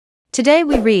Today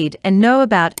we read and know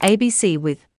about ABC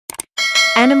with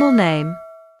animal name.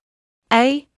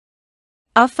 A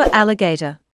for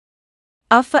alligator.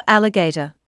 A for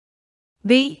alligator.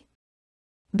 B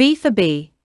for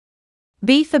bee.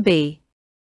 B for bee.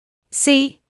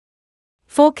 C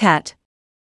for cat.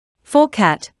 For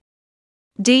cat.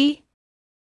 D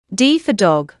for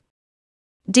dog.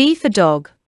 D for dog.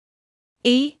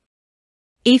 E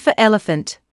for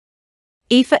elephant.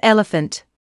 E for elephant.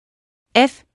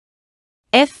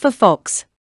 F for fox.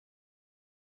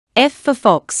 F for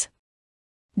fox.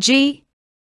 G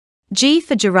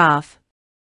for giraffe.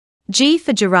 G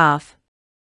for giraffe.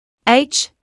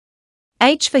 H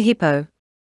for hippo.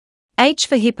 H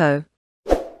for hippo.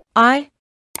 I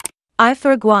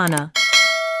for iguana.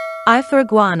 I for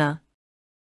iguana.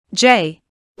 J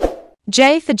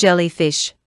for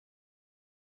jellyfish.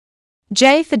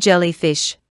 J for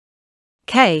jellyfish.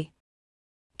 K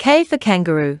for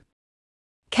kangaroo.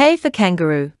 K for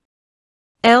kangaroo.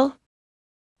 L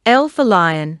for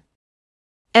lion.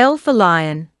 L for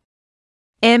lion.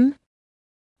 M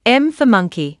for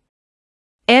monkey.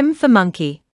 M for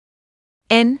monkey.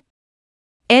 N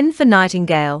for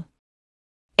nightingale.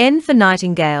 N for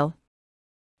nightingale.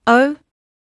 O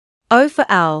for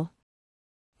owl.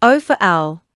 O for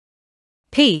owl.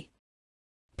 P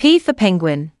for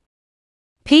penguin.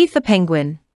 P for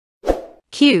penguin.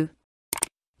 Q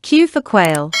for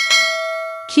quail.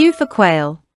 Q for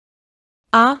quail.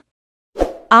 R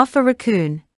for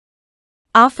raccoon.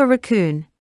 R for raccoon.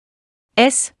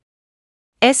 S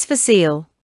for seal.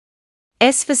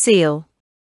 S for seal.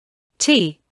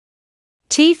 T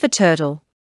for turtle.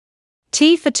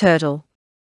 T for turtle.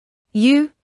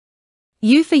 U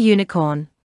for unicorn.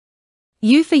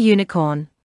 U for unicorn.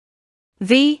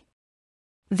 V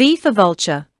for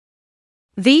vulture.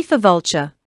 V for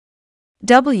vulture.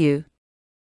 W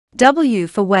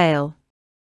for whale.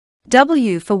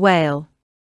 W for whale.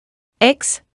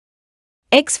 X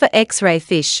for X-ray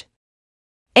fish.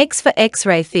 X for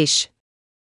X-ray fish.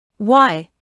 Y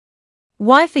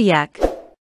for yak.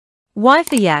 Y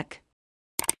for yak.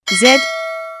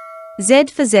 Z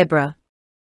for zebra.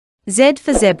 Z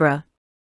for zebra.